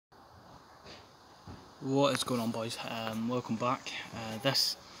What is going on, boys? Welcome back.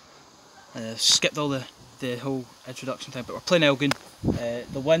 Skipped all the whole introduction time, but we're playing Elgin.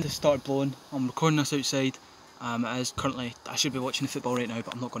 The wind has started blowing. I'm recording this outside. It is currently, I should be watching the football right now,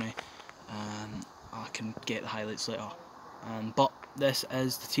 but I'm not going to. I can get the highlights later. But this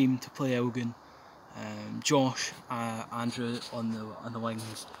is the team to play Elgin. Josh, Andrew on the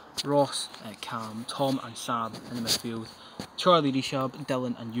wings, Ross, Cam, Tom and Sam in the midfield, Charlie, Rishab,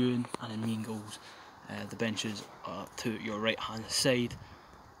 Dylan and Ewan, and then me in goals. The benches are to your right hand side,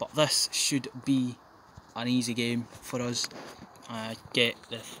 but this should be an easy game for us. Get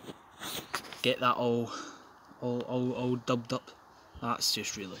that all dubbed up. That's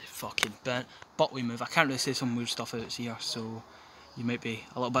just really fucking bent. But we move. I can't really say some weird stuff out here, so you might be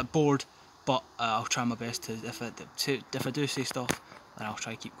a little bit bored. But I'll try my best to. If I do say stuff, then I'll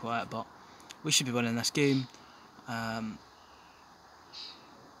try to keep quiet. But we should be winning this game.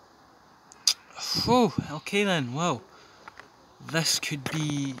 Oh, okay then. Well, this could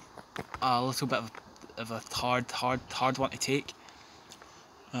be a little bit of a hard one to take.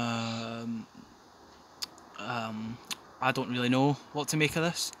 I don't really know what to make of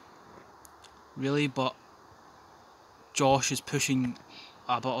this, really, but Josh is pushing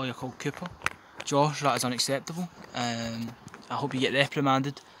a bottler called Cooper. Josh, that is unacceptable. I hope you get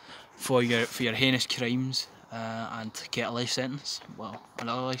reprimanded for your heinous crimes and get a life sentence. Well,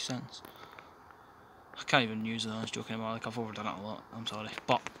 another life sentence. I can't even use that. I was joking about, like, I've overdone it a lot. I'm sorry,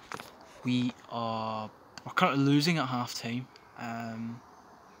 but we're currently losing at half time,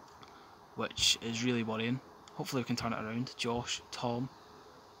 which is really worrying. Hopefully we can turn it around. Josh, Tom,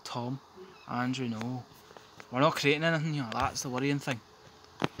 Andrew, no. We're not creating anything here, that's the worrying thing.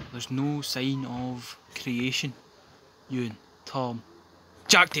 There's no sign of creation. Ewan, Tom,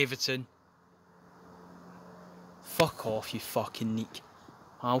 Jack Davidson. Fuck off, you fucking neek.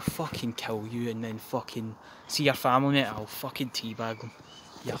 I'll fucking kill you and then fucking see your family, mate. I'll fucking teabag them.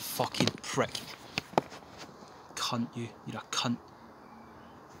 You fucking prick. Cunt, you. You're a cunt.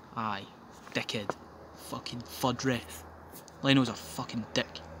 Aye. Dickhead. Fucking fudreth. Lionel's a fucking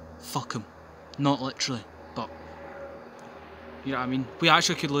dick. Fuck him. Not literally, but you know what I mean? We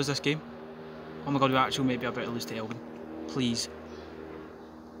actually could lose this game. Oh my god, we actually may be about to lose to Elgin. Please.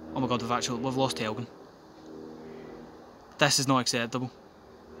 Oh my god, we've lost to Elgin. This is not acceptable.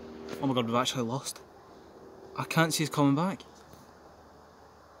 Oh my god, we've actually lost. I can't see us coming back.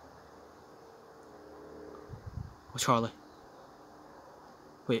 Oh, Charlie.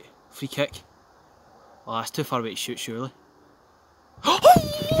 Wait, free kick. Oh, that's too far away to shoot, surely. Oh,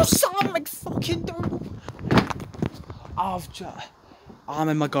 Sam McFucking I'm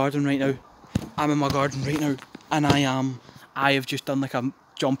in my garden right now. And I have just done like a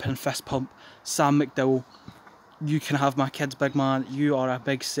jumping fist pump. Sam McDowell. You can have my kids, big man. You are a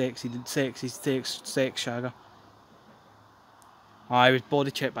big sex shagger. I was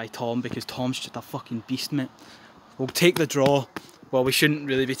body checked by Tom because Tom's just a fucking beast, mate. We'll take the draw. Well, we shouldn't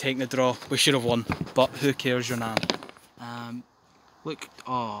really be taking the draw. We should have won, but who cares, your nan. Look,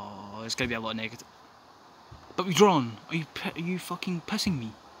 oh, there's gonna be a lot of negative. But we've drawn. Are you fucking pissing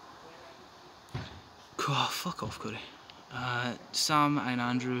me? Oh, fuck off, Corey. Sam and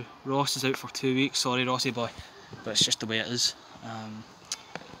Andrew. Ross is out for 2 weeks. Sorry, Rossy boy. But it's just the way it is.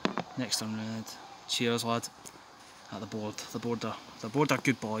 Next on red. Cheers, lad. At the board are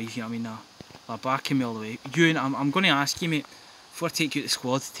good boys. You know what I mean? They're backing me all the way. Ewan, I'm going to ask you, mate, before I take you to the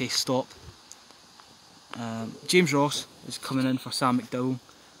squad, to stop. James Ross is coming in for Sam McDowell.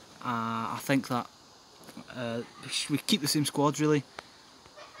 I think that we keep the same squad really.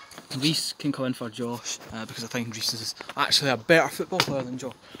 Reese can come in for Josh because I think Reese is actually a better football player than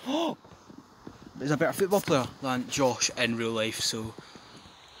Josh. Oh! He's a better football player than Josh in real life, so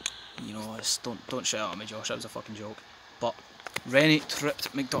you know, don't shout at me, Josh. That was a fucking joke. But Rennie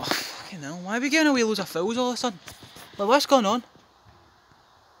tripped McDonald. Fucking hell, why are we getting away loads of fouls all of a sudden? Like, what's going on?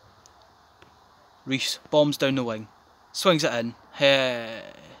 Reese bombs down the wing, swings it in. Hey.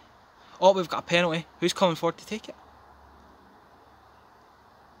 Oh, we've got a penalty. Who's coming forward to take it?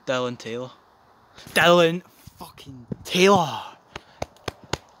 Dylan Taylor. Dylan fucking Taylor.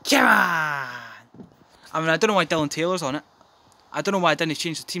 Come on! I mean, I don't know why Dylan Taylor's on it. I don't know why I didn't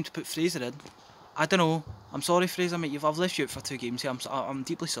change the team to put Fraser in. I don't know. I'm sorry, Fraser, mate. I've left you out for 2 games here. I'm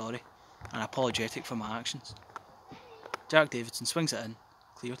deeply sorry and apologetic for my actions. Jack Davidson swings it in.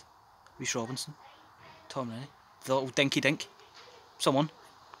 Cleared. Reece Robinson. Tom Rennie. The little dinky dink. Someone.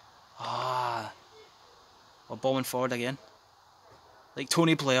 Ah. We're bombing forward again. Like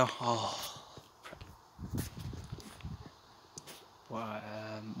Tony Blair. Oh.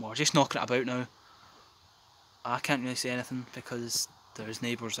 We're just knocking it about now. I can't really say anything because there's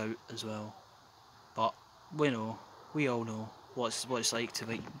neighbours out as well. but we all know what it's like to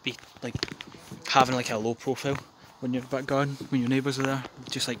be having a low profile when you're back garden, when your neighbours are there.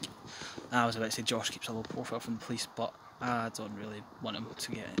 Just like I was about to say, Josh keeps a low profile from the police, but I don't really want him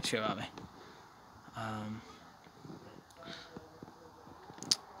to get shout at me.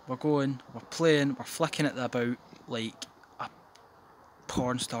 We're playing, we're flicking it about like a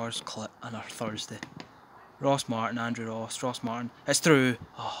porn star's clip on our Thursday. Ross Martin, Andrew Ross Martin. It's through.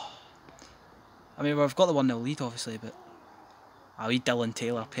 Oh. I mean, we've got the 1-0 lead, obviously, but I'll eat Dylan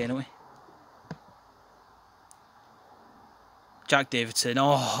Taylor penalty. Jack Davidson.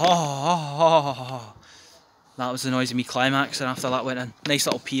 Oh. That was the noise of me climaxing after that went in. Nice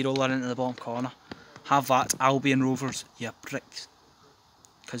little P-roller into the bottom corner. Have that, Albion Rovers, you pricks.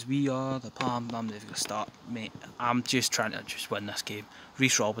 Because we are the Palm. I'm never going to start, mate. I'm just trying to win this game.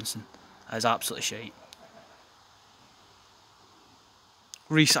 Reece Robinson is absolutely shite.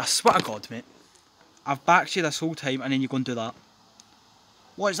 Reece, I swear to God, mate. I've backed you this whole time and then you go and do that.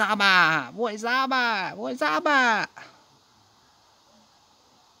 What is that about? What is that about? What is that about?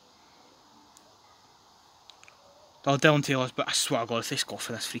 Oh, Dylan Taylor's, but I swear to God, if they score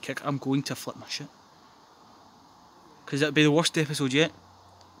for this free kick, I'm going to flip my shit. Because it'll be the worst episode yet.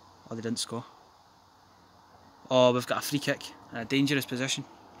 Oh, they didn't score. Oh, we've got a free kick in a dangerous position.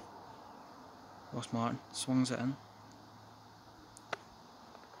 Ross Martin swings it in.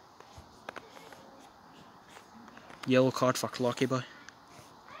 Yellow card for Clocky boy.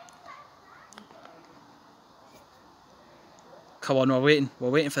 Come on, we're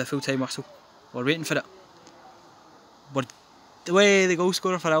waiting for the full-time whistle. We're waiting for it. The way the goal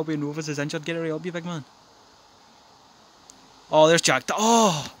scorer for Albion Rovers is injured. Get it right up, you big man. Oh, there's Jack.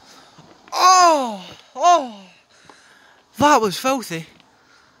 Oh! That was filthy.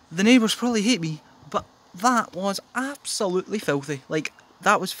 The neighbours probably hate me, but that was absolutely filthy. Like,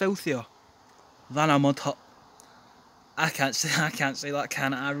 that was filthier than a mud hut. I can't say that,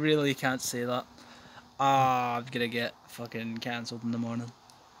 can I? I really can't say that. I'm gonna get fucking cancelled in the morning.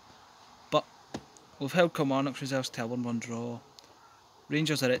 But we've held Kilmarnock's reserves to a 1-1 draw.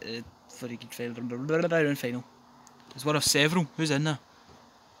 Rangers are at the very good round final. It's one of several. Who's in there?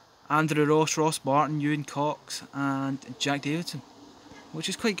 Andrew Ross Martin, Ewan Cox, and Jack Davidson, which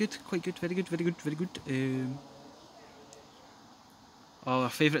is quite good, very good. Our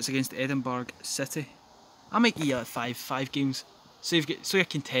favourites against Edinburgh City. I might give you five games, so you're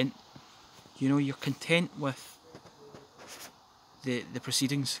content. You know, you're content with the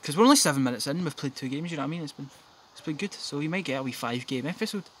proceedings, because we're only 7 minutes in. We've played 2 games. You know what I mean? It's been good. So you might get a wee 5-game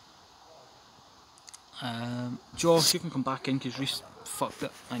episode. Josh, you can come back in because Reece fucked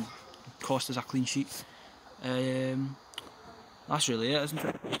it and cost us a clean sheet. That's really it, isn't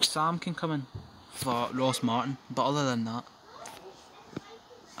it? Sam can come in for Ross Martin, but other than that,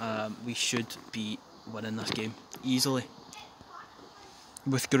 we should be winning this game easily,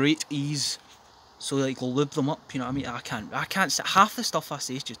 with great ease. So like, lube them up, you know what I mean? I can't say, half the stuff I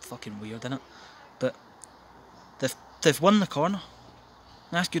say is just fucking weird, innit? But they've won the corner.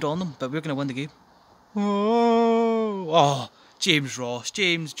 That's good on them, but we're gonna win the game. Oh, James Ross,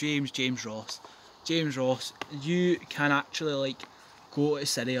 James Ross, you can actually like go to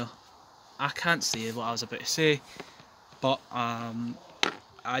Syria. I can't say what I was about to say, but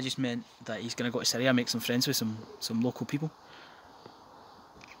I just meant that he's gonna go to Syria, make some friends with some local people.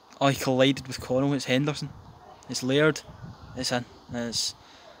 Oh, he collided with Connell. It's Henderson. It's Laird. It's in. It's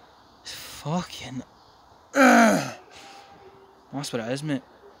fucking. That's what it is, mate.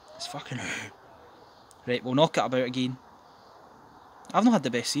 It's fucking. Right, we'll knock it about again. I've not had the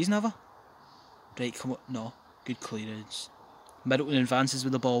best season ever. Right, come on. No. Good clearance. Middleton advances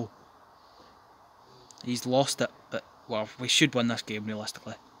with the ball. He's lost it, but, well, we should win this game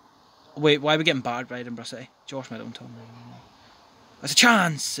realistically. Wait, why are we getting battered by Edinburgh City? Josh Middleton. There's a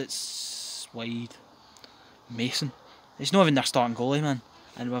chance! It's wide. Mason. He's not even their starting goalie, man.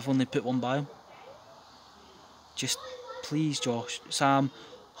 And we've only put one by him. Just, please, Josh. Sam.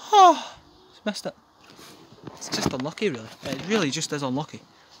 Oh, he's missed it. It's just unlucky, really. It really just is unlucky.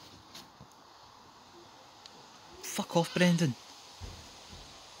 Fuck off, Brendan.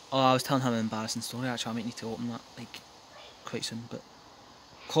 Oh, I was telling him an embarrassing story, actually. I might need to open that, like, quite soon. But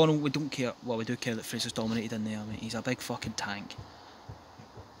Connell, we don't care. Well, we do care that Fraser's dominated in there, mate. He's a big fucking tank.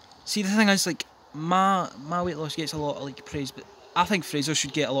 See, the thing is, like, my weight loss gets a lot of, like, praise, but I think Fraser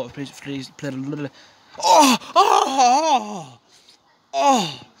should get a lot of praise.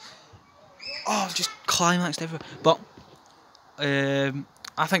 Just climaxed everywhere. But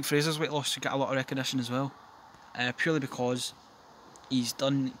I think Fraser's weight loss should get a lot of recognition as well, purely because he's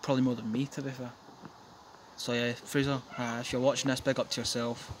done probably more than me, to be fair. So yeah, Fraser, if you're watching this, big up to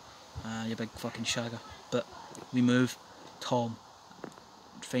yourself. you big fucking shagger. But we move. Tom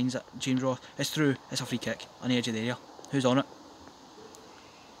finds it. James Ross. It's through. It's a free kick on the edge of the area. Who's on it?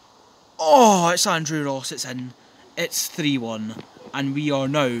 Oh, it's Andrew Ross. It's in. It's 3-1. And we are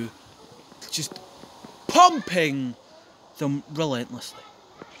now just pumping them relentlessly.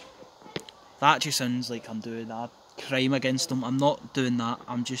 That just sounds like I'm doing a crime against them. I'm not doing that.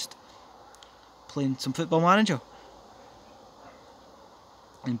 I'm just playing some Football Manager.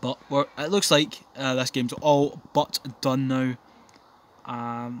 But it looks like this game's all but done now.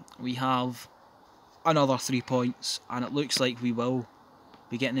 We have another 3 points, and it looks like we will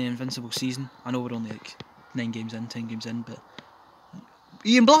be getting the invincible season. I know we're only like 9 games in, 10 games in, but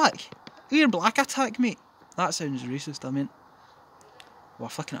Ian Black attack, mate. That sounds racist. I mean, we're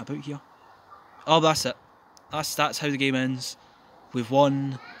flicking it about here. Oh, that's it. That's how the game ends. We've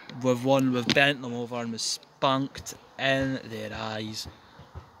won. We've bent them over and we've spunked in their eyes.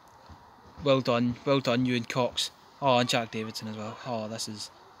 Well done, you and Cox. Oh, and Jack Davidson as well. Oh, this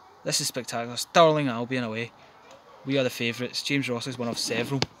is spectacular. Stirling Albion away. We are the favourites. James Ross is one of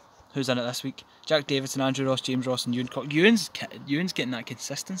several. Who's in it this week? Jack Davidson, Andrew Ross, James Ross, and Ewan Cox. Ewan's getting that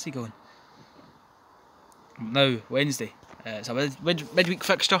consistency going. Now Wednesday. It's a midweek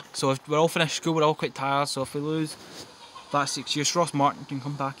fixture, so if we're all finished school, we're all quite tired. So if we lose, that's the excuse. Ross Martin can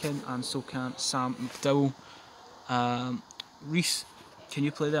come back in, and so can Sam McDowell. Reese, can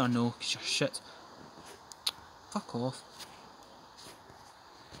you play there or no? Because you're shit. Fuck off.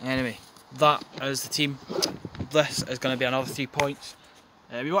 Anyway, that is the team. This is going to be another 3 points.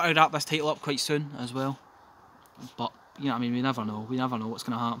 We want to wrap this title up quite soon as well. But, you know what I mean, we never know. We never know what's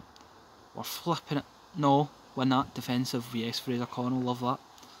going to happen. We're flipping it. No, win that. Defensive, yes, Fraser Connell, love that.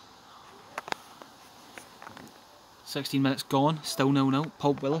 16 minutes gone, still 0-0.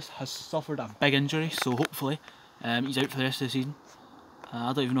 Paul Willis has suffered a big injury, so hopefully he's out for the rest of the season.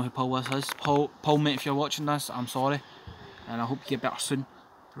 I don't even know who Paul Willis is. Paul, mate, if you're watching this, I'm sorry. And I hope you get better soon.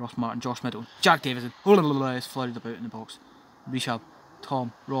 Ross Martin, Josh Middleton, Jack Davidson, is flooded about in the box. Reshab,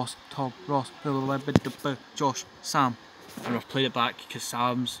 Tom, Ross, Josh, Sam. And we've played it back because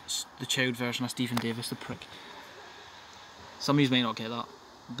Sam's the child version of Stephen Davis, the prick. Some of you might not get that,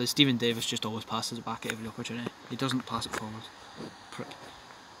 but Stephen Davis just always passes it back at every opportunity. He doesn't pass it forward. Prick.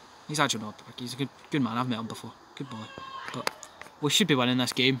 He's actually not a prick. He's a good man. I've met him before. Good boy. But we should be winning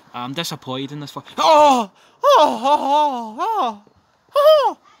this game. I'm disappointed in this. That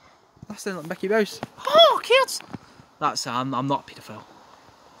sounds like Mickey Mouse. Oh, kids! That's I'm not a paedophile.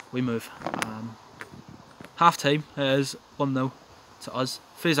 We move. Half time is 1-0 to us.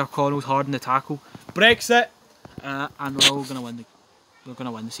 Fraser Connell's hard in the tackle. Brexit! And we're all gonna win the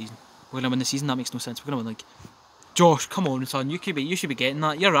season. We're gonna win the season. That makes no sense. We're gonna win like. Josh, come on, son. You should be getting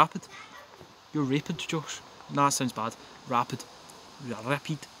that. You're rapid. You're rapid, Josh. No, that sounds bad. Rapid.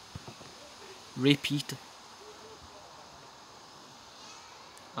 Repeat.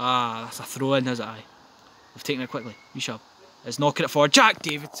 Ah, that's a throw in, is it? Aye. We've taken it quickly. Reshab is knocking it forward. Jack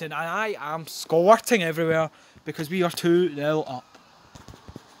Davidson, and I am squirting everywhere because we are 2-0 up.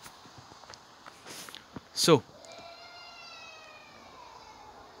 So.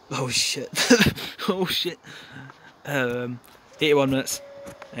 Oh shit. Oh shit. 81 minutes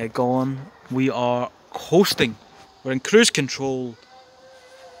gone. We are coasting. We're in cruise control.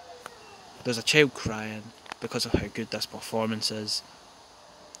 There's a child crying because of how good this performance is.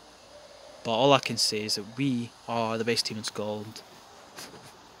 But all I can say is that we are the best team in Scotland.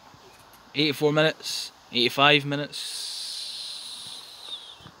 84 minutes, 85 minutes.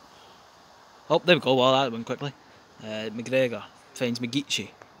 Oh, there we go. Well, that went quickly. McGregor finds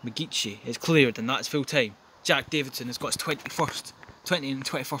McGeechee. Is cleared, and that's full time. Jack Davidson has got his 20 and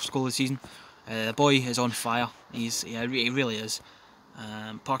 21st goal of the season. The boy is on fire. He really is.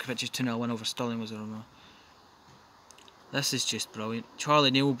 Parkovic's 2-0 win over Stirling was a rumor. This is just brilliant. Charlie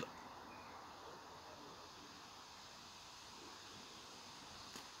Neal.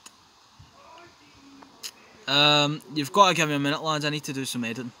 You've got to give me a minute, lads. I need to do some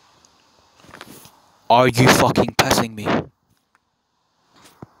editing. Are you fucking pissing me?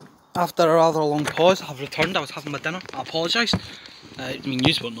 After a rather long pause, I've returned. I was having my dinner. I apologise. I mean,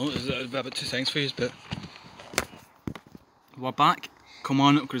 you won't know. It'll be about 2 seconds for you, but we're back. Come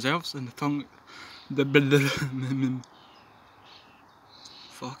on, reserves and the tongue.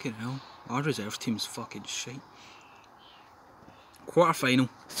 Fucking hell. Our reserve team's fucking shite. Quarter final.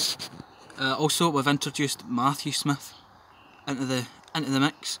 Also, we've introduced Matthew Smith into the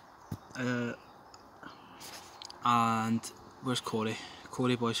mix. And where's Corey?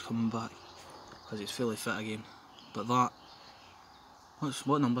 Corey boy's coming back because he's fully fit again. But that,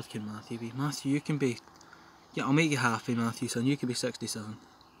 what number can Matthew be? Matthew, you can be. Yeah, I'll make you happy, Matthew, son. You can be 67.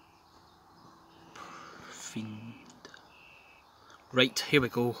 fiend. Right, here we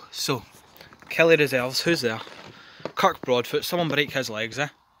go. So, Kelly reserves, who's there? Kirk Broadfoot, someone break his legs, eh?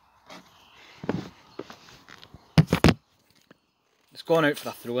 It's gone out for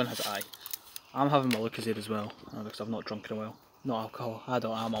a throw in, has it? Aye. I'm having my Lucozade as well, because I've not drunk in a while. Not alcohol,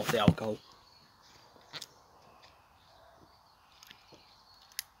 I'm off the alcohol.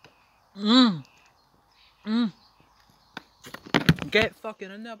 Get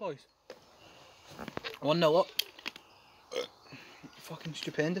fucking in there, boys. 1-0 up. Fucking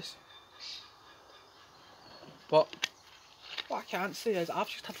stupendous. But what I can't say is I've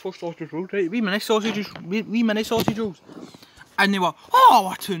just had 4 sausage rolls, right? Wee mini sausage rolls. And they were, oh,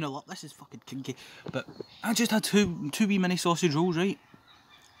 we're 2-0 up, this is fucking kinky. But I just had two wee mini sausage rolls, right?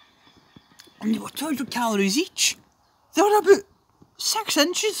 And they were 200 calories each. They were about 6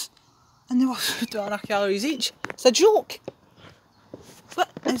 inches. And they were 200 calories each. It's a joke. What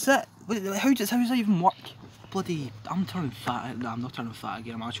is that? How does that even work? Bloody, I'm turning fat. No, I'm not turning fat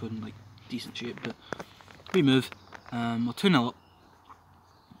again. I'm actually in like decent shape. But we move. We're 2-0 up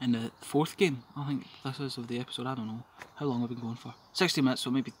in the 4th game. I think this is of the episode. I don't know how long I've been going for. 60 minutes,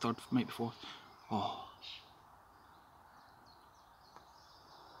 so maybe 3rd, maybe 4th. Oh.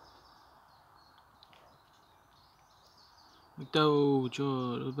 Oh,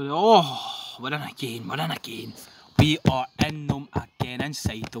 we're in again. We're in again. We are in them again,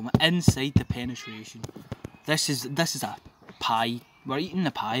 inside the penetration. This is a pie. We're eating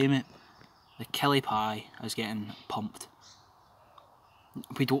the pie, mate. The Kelly pie is getting pumped.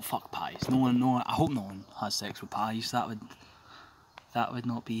 We don't fuck pies. No one. I hope no one has sex with pies. That would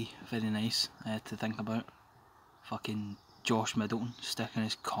not be very nice to think about. Fucking Josh Middleton sticking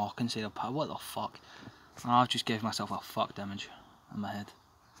his cock inside a pie. What the fuck? I've just gave myself a fucked image in my head.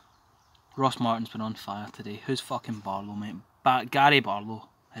 Ross Martin's been on fire today. Who's fucking Barlow, mate? Gary Barlow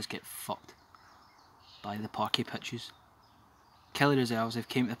has get fucked by the parky pitches. Kelly reserves, they've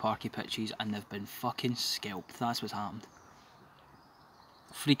came to the parky pitches and they've been fucking scalped. That's what's happened.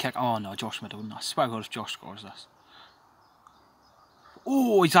 Free kick. Oh no, Josh Middleton. I swear to God if Josh scores this.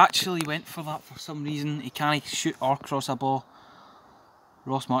 Oh, he's actually went for that for some reason. He can't shoot or cross a ball.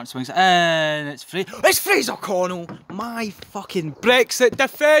 Ross Martin swings it and it's Fraser Connell, my fucking Brexit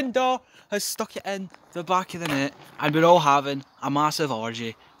defender, has stuck it in the back of the net and we're all having a massive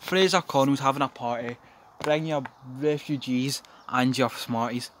orgy. Fraser Connell's having a party. Bring your refugees and your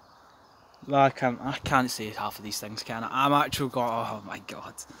smarties. I can't say half of these things, can I? I'm actually oh my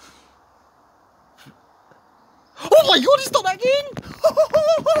god. Oh my god, he's done it again!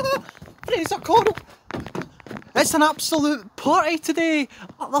 Fraser Connell! It's an absolute party today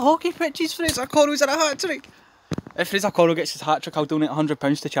at the hockey pitches. Fraser Connell's in a hat-trick. If Fraser Connell gets his hat-trick, I'll donate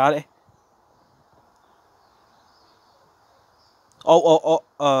 £100 to charity.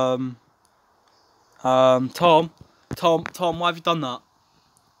 Tom, why have you done that?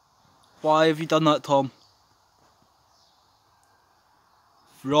 Why have you done that, Tom?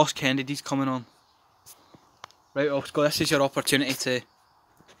 Ross Kennedy's coming on. Right, Oscar, this is your opportunity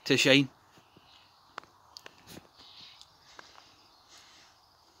to shine.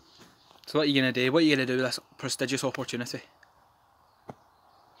 So what are you going to do? What are you going to do with this prestigious opportunity?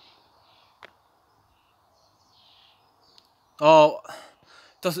 Oh,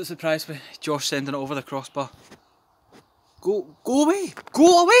 doesn't surprise me. Josh sending it over the crossbar. Go away!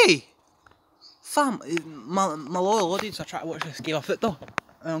 Go away! Fam, my loyal audience are trying to watch this game of football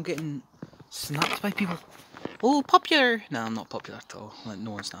and I'm getting snapped by people. Oh, popular! Nah, I'm not popular at all. Like,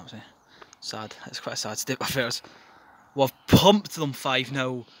 no one snaps me. Sad. It's quite a sad state of affairs. We've pumped them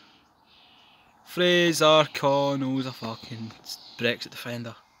 5-0. Fraser Connell's a fucking Brexit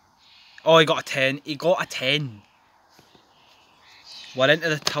defender. Oh, he got a 10. He got a 10. We're into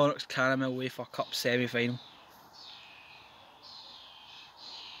the Tunnocks Caramel Wafer Cup semi-final.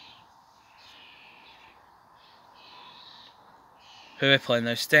 Who are we playing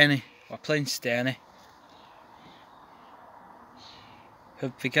now? Stenny. We're playing Stenny.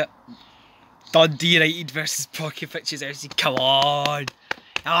 Who've we got? Dundee United versus Pocky Pitches FC. Come on!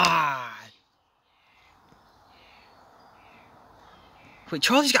 Ah! Wait,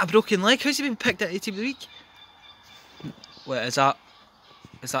 Charlie's got a broken leg. How's he been picked at Team of the Week? Wait, is that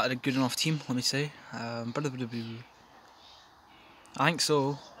a good enough team? Let me see. I think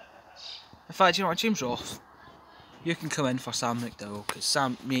so. In fact, you know what, James Ross, you can come in for Sam McDowell because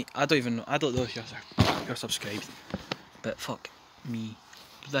Sam, mate, I don't know if you're subscribed, but fuck me,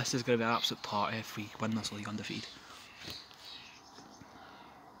 this is going to be an absolute party if we win this league undefeated.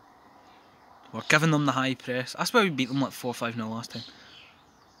 We're giving them the high press. That's why we beat them like 4-5-0 last time.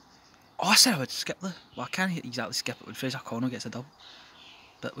 Oh, I said I would skip the. Well, I can't exactly skip it when Fraser Connell gets a double.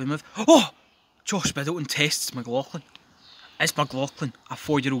 But we move. Oh! Josh Middleton tests McLaughlin. Is McLaughlin a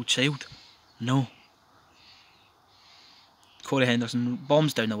 4-year-old child? No. Corey Henderson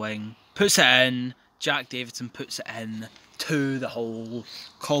bombs down the wing, puts it in. Jack Davidson puts it in to the hole,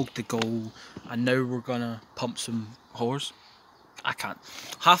 called the goal, and now we're gonna pump some whores. I can't.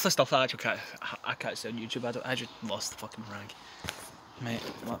 Half the stuff I can't say on YouTube. I just lost the fucking rag, mate.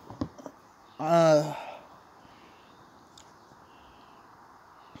 What?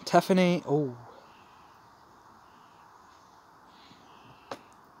 Tiffany. Oh.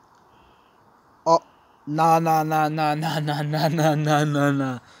 Oh. Nah.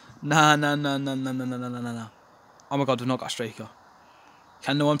 Oh my god, we've not got a striker.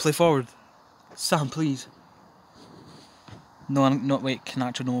 Can no one play forward? Sam, please. No one, no, wait, can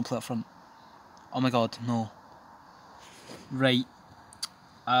actually no one play up front? Oh my god, no. Right.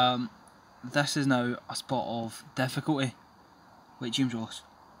 This is now a spot of difficulty. Wait, James Ross.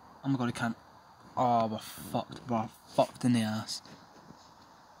 Oh my god, I can't. Oh, we're fucked in the ass.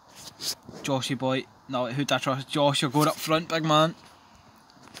 Joshy boy. No, who'd I trust? Josh, you're going up front, big man.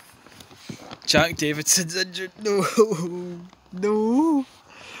 Jack Davidson's injured. No.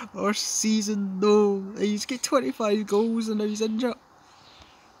 Our season, no. He's got 25 goals and now he's injured.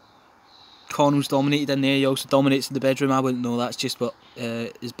 Connell's dominated in there. He also dominates in the bedroom. I wouldn't know. That's just what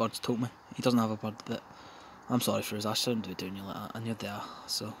his birds told me. He doesn't have a bird, but I'm sorry for his. I shouldn't be doing you like that. And you're there,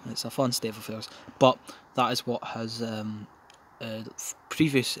 so it's a fun state of affairs. But that is what his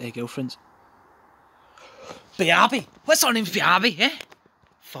previous girlfriends. Biabi. What's her name's Biabi? Eh?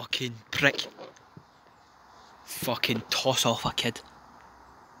 Fucking prick. Fucking toss off a kid.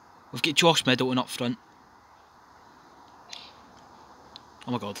 We've got Josh Middleton up front.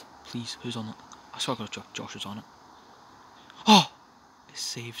 Oh my god, please, who's on it? I saw Josh was on it. Oh! It's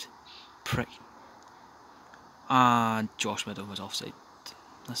saved. Prick. And Josh Middleton was offside.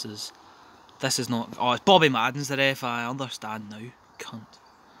 This is not... Oh, it's Bobby Madden's the ref, I understand now. Cunt.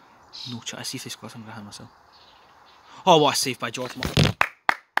 No chance. I see if they score something behind myself. Oh, what a save by George Murphy.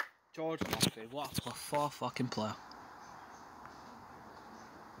 George Murphy, what a fucking player.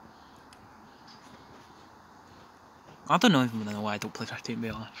 I don't even know why I don't play 15, to be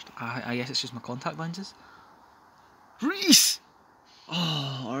honest. I guess it's just my contact lenses. Reese!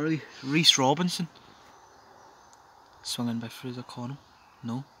 Oh, Reese Robinson. Swung in by Fraser Connell.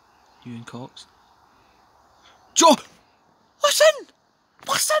 No. Ewan Cox. Joe! What's in?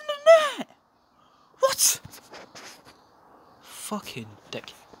 What's in the net? What? Fucking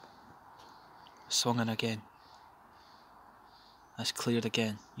dick. Swung in again. That's cleared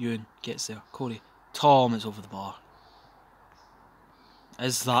again. Ewan gets there. Corey. Tom is over the bar.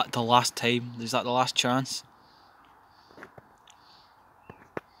 Is that the last time? Is that the last chance?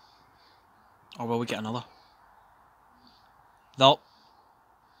 Or will we get another? Nope.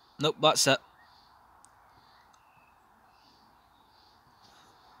 Nope, that's it.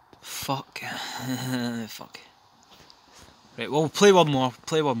 Fuck. Fuck. Right, well, we'll play one more.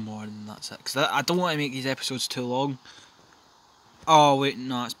 Play one more and that's it. Because I don't want to make these episodes too long. Oh, wait,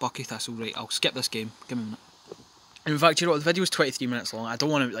 no, it's Bucky Thistle. Right, I'll skip this game. Give me a minute. In fact, you know what, the video's 23 minutes long. I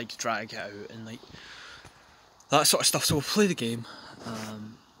don't want to like drag it out and like that sort of stuff. So we'll play the game.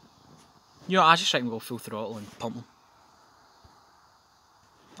 You know, I just reckon we'll go full throttle and pump them.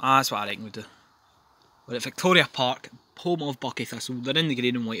 That's what I reckon we'll do. We're at Victoria Park, home of Bucky Thistle. They're in the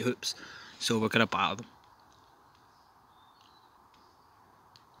green and white hoops, so we're gonna batter them.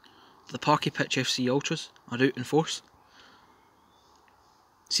 The Parky Pitch FC Ultras are out in force.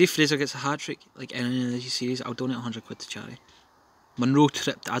 See if Fraser gets a hat-trick, like in any of these series, I'll donate 100 quid to charity. Monroe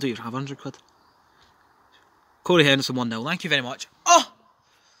tripped, I don't even have 100 quid. Corey Henderson 1-0, thank you very much. Oh!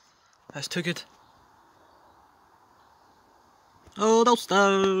 That's too good. Oh, don't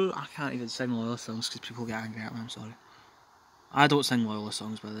stop! I can't even sing Loyalist songs because people get angry at me, I'm sorry. I don't sing Loyalist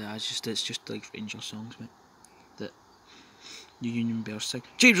songs, by the way, it's just like Rangers songs, mate. That New Union Bears sing.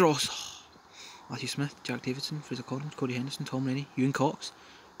 James Ross! Matthew Smith, Jack Davidson, Fraser Connell, Corey Henderson, Tom Rainey, Ewan Cox.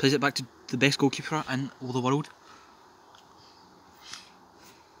 Plays it back to the best goalkeeper in all the world.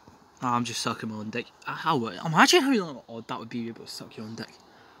 I'm just sucking my own dick. Imagine how odd that would be able to suck your own dick.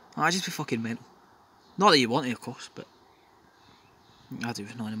 I'd just be fucking mental. Not that you want to, of course, but I do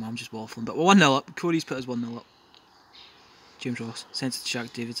know anymore, I'm just waffling. But we're 1-0 up. Corey's put us 1-0 up. James Ross sends it to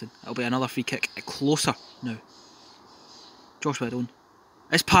Jack Davidson. It'll be another free kick. Closer now. Josh Middleton.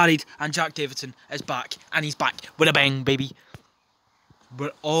 It's parried, and Jack Davidson is back, and he's back with a bang, baby.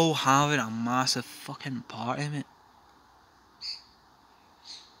 We're all having a massive fucking party, mate.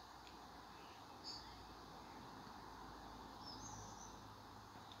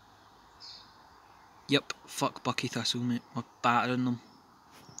 Yep, fuck Bucky Thistle, mate. We're battering them.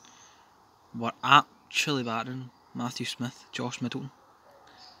 were actually battering Matthew Smith, Josh Middleton.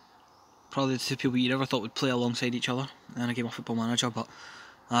 Probably the two people you never thought would play alongside each other in a game of Football Manager, but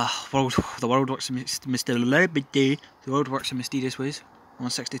the world works in mysterious ways. I'm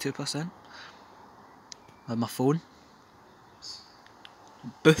on 62%. I have my phone.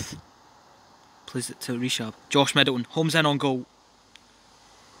 Booth plays it to Reshab. Josh Middleton, homes in on goal.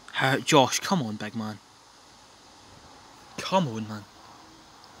 Josh, come on, big man. Come on, man.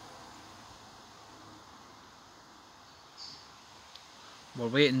 We're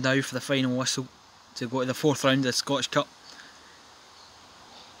waiting now for the final whistle to go to the 4th round of the Scottish Cup.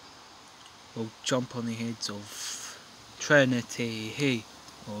 We'll jump on the heads of Trinity, hey,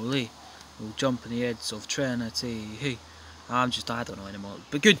 ole. We'll jump on the heads of Trinity, hey. I don't know anymore.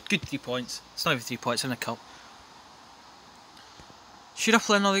 But good 3 points. It's not even 3 points in a cup. Should I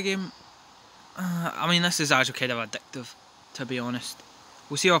play another game? I mean, this is actually kind of addictive, to be honest.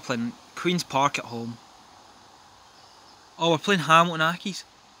 We'll see how we're playing. Queen's Park at home. Oh, we're playing Hamilton Accies.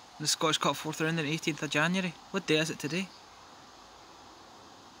 The Scottish Cup 4th round on the 18th of January. What day is it today?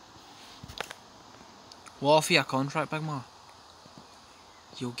 We'll offer you a contract, Big Ma.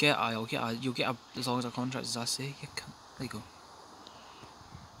 You'll get as long as a contract as I say. You can. There you go.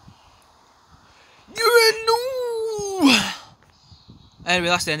 Anyway,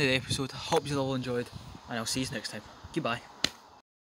 that's the end of the episode. Hope you all enjoyed, and I'll see you next time. Goodbye.